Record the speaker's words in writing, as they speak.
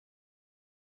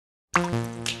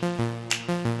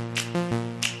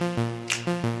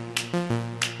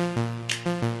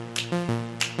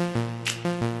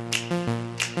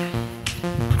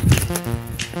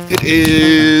It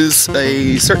is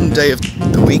a certain day of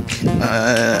the week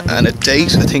and a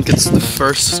date. I think it's the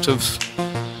 1st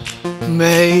of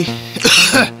May.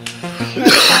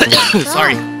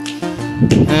 Sorry.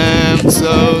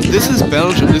 So this is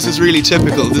Belgium. This is really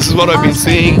typical. This is what I've been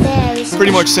seeing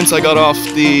pretty much since I got off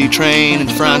the train in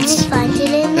France.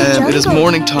 It is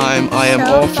morning time. I am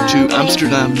off to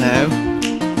Amsterdam now.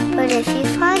 But if you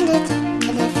find it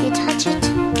and if you touch it,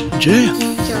 yeah,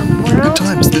 good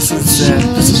times. This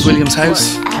is William's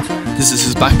house. This is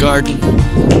his back garden.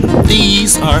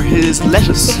 These are his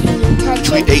lettuce, which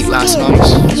we ate last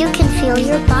night. You can feel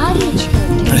your body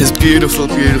changing. And his beautiful,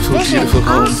 beautiful, beautiful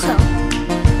home.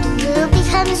 Blue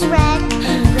becomes red.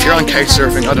 If you're on couch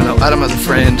surfing, I don't know, Adam has a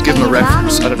friend, give him a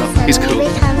reference, I don't know, he's cool.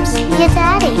 Becomes your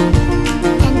daddy.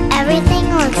 And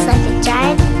everything looks like a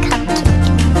giant cupcake.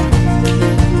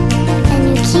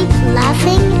 And you keep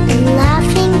laughing and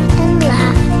laughing and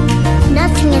laughing.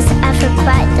 Nothing is ever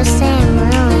quite the same,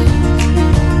 really.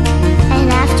 And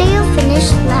after you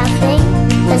finish laughing,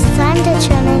 it's time to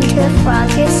turn into a frog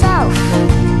yourself.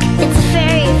 It's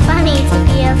very funny to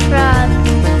be a frog.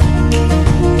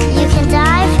 You can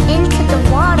dive into the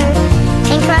water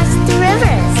and cross the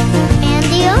rivers and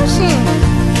the ocean.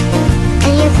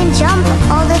 And you can jump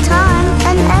all the time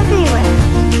and everywhere.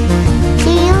 Do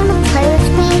you want to play with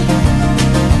me?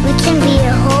 We can be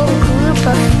a whole group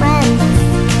of friends,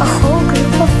 a whole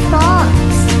group of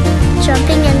frogs.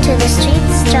 Jumping into the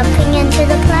streets, jumping into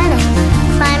the planet,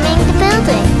 climbing the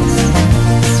buildings,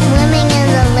 swimming in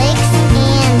the lakes and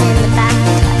in the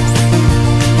bathtubs.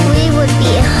 We would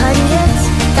be hundreds,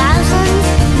 thousands,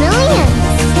 millions.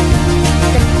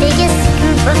 The biggest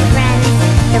group of friends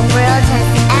the world has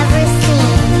ever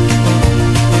seen.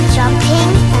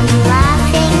 Jumping and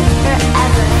laughing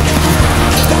forever.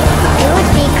 It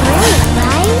would be great,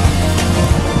 right?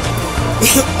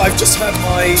 I've just had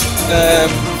my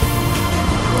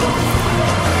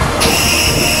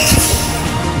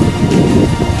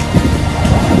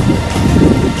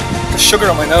sugar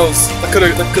on my nose. That could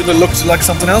have looked like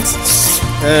something else.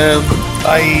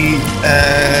 I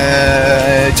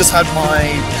just had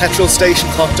my petrol station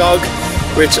hot dog,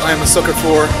 which I'm a sucker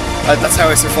for. That's how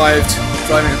I survived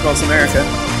driving across America.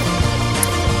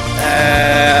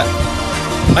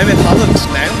 I'm in Holland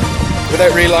now,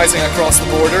 without realising I crossed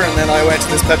the border, and then I went to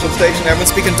this petrol station.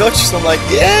 Everyone's speaking Dutch, so I'm like,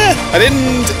 yeah!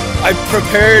 I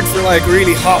prepared for like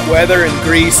really hot weather in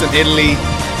Greece and Italy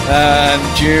and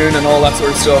June and all that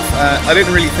sort of stuff. I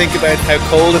didn't really think about how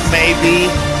cold it may be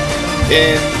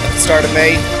at the start of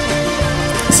May,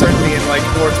 certainly in like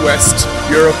northwest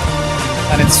Europe,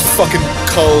 and it's fucking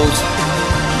cold.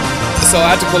 So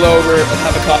I had to pull over and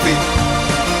have a coffee.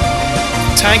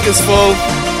 Tank is full,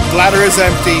 bladder is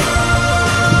empty.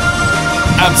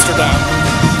 Amsterdam.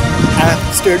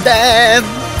 Amsterdam.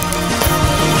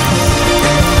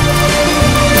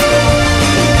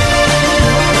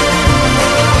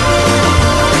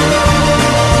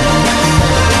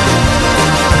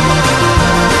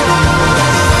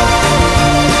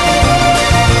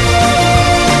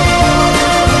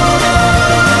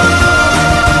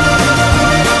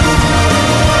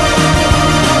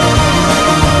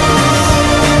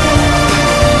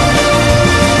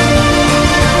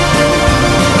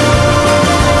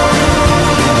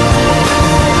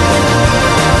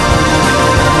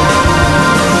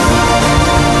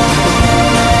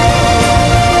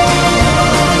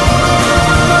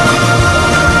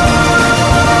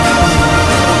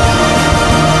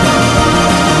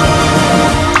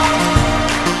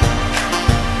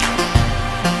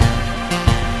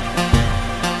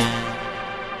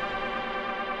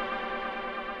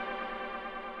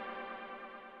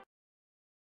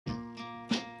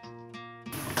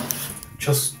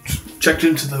 Just checked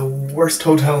into the worst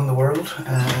hotel in the world,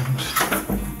 and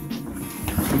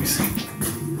let me see.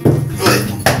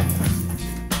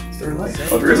 Is there a light?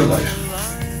 Oh, there is a light.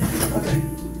 Okay.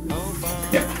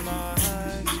 Yeah.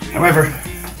 However,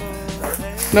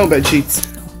 no bed sheets.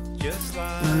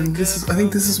 And I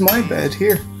think this is my bed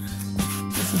here.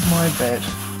 This is my bed.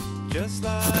 With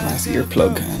a nice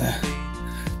earplug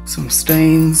and some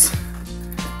stains.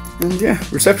 And yeah,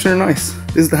 reception are nice.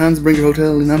 This is the Hansbringer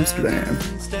Hotel in Amsterdam.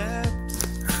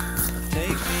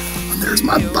 And there's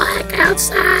my bike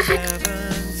outside.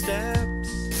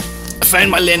 I found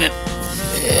my linen.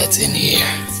 It's in here.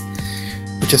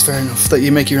 Which is fair enough that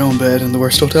you make your own bed in the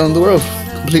worst hotel in the world.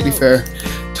 Completely fair.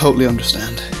 Totally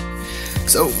understand.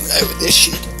 So, out with this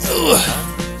shit. Ugh.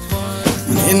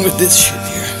 And in with this shit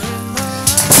here.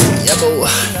 Yeah, boy.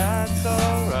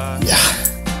 Yeah.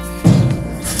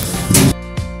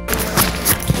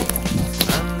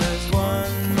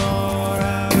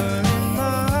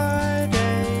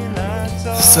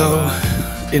 So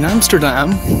in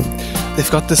Amsterdam, they've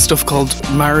got this stuff called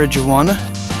marijuana,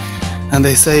 and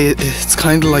they say it's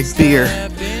kind of like beer.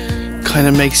 Kind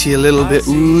of makes you a little bit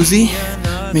woozy,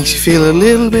 makes you feel a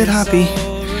little bit happy,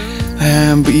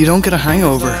 but you don't get a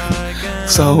hangover.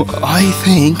 So I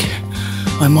think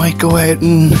I might go out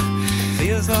and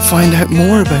find out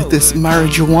more about this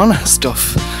marijuana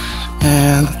stuff,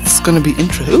 and it's going to be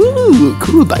interesting. Ooh,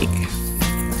 cool bike.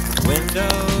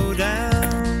 Window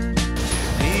down,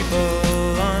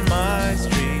 people on my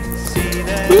street see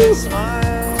their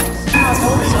smiles.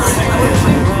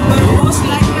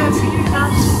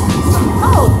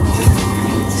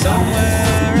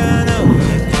 Somewhere an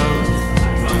open road,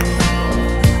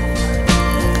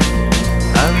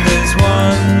 and there's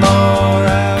one more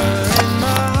hour in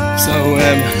my So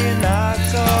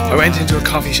I went into a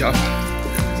coffee shop.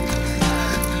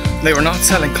 They were not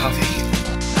selling coffee.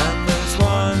 and there's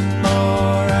one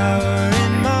more hour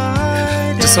in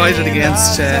my Decided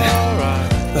against the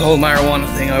whole marijuana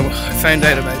thing. I found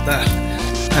out about that,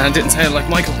 and it didn't sound like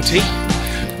my cup of tea.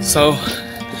 So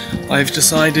I've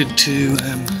decided to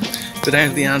go down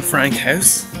to the Anne Frank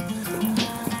House.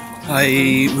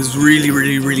 I was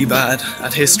really bad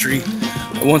at history.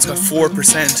 I once got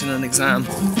 4% in an exam.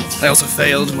 I also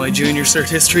failed my junior cert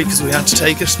history because we had to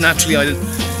take it. Naturally, I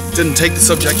didn't take the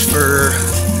subject for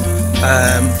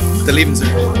the Leaving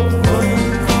Cert.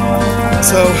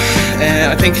 So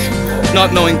I think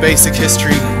not knowing basic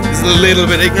history is a little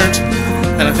bit ignorant,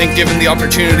 and I think given the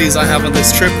opportunities I have on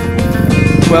this trip.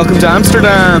 Welcome to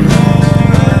Amsterdam!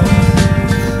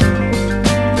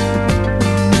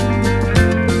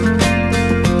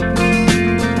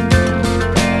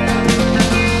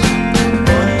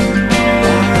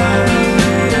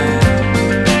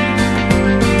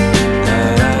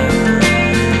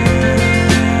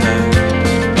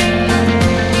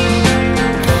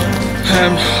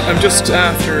 I'm just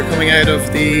after coming out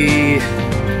of the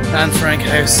Anne Frank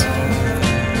House,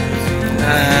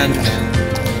 and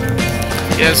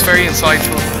yeah, it's very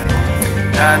insightful.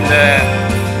 And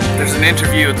there's an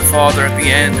interview with the father at the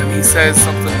end, and he says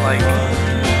something like,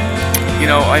 you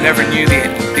know, I never knew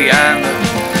the Anne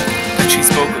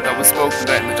that was spoken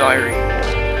about in the diary,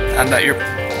 and that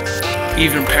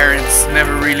even parents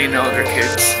never really know their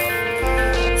kids.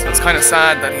 So it's kind of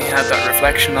sad that he had that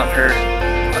reflection on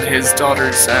his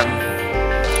daughter's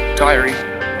diary.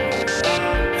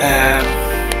 And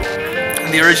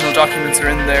the original documents are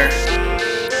in there.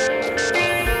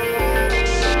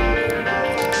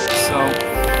 So,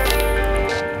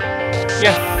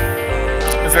 yeah,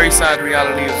 a very sad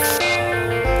reality of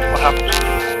what happened.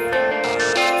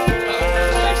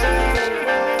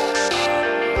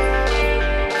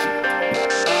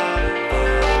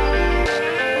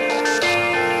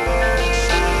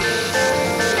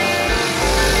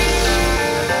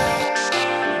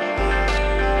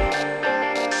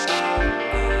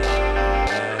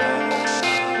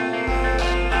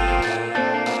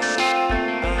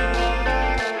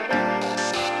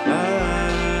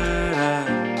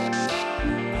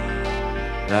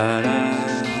 da da.